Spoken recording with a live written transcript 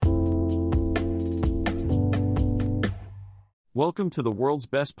Welcome to the world's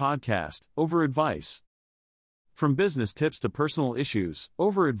best podcast, Over Advice. From business tips to personal issues,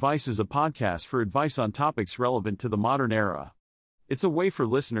 Over Advice is a podcast for advice on topics relevant to the modern era. It's a way for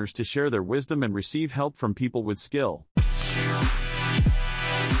listeners to share their wisdom and receive help from people with skill.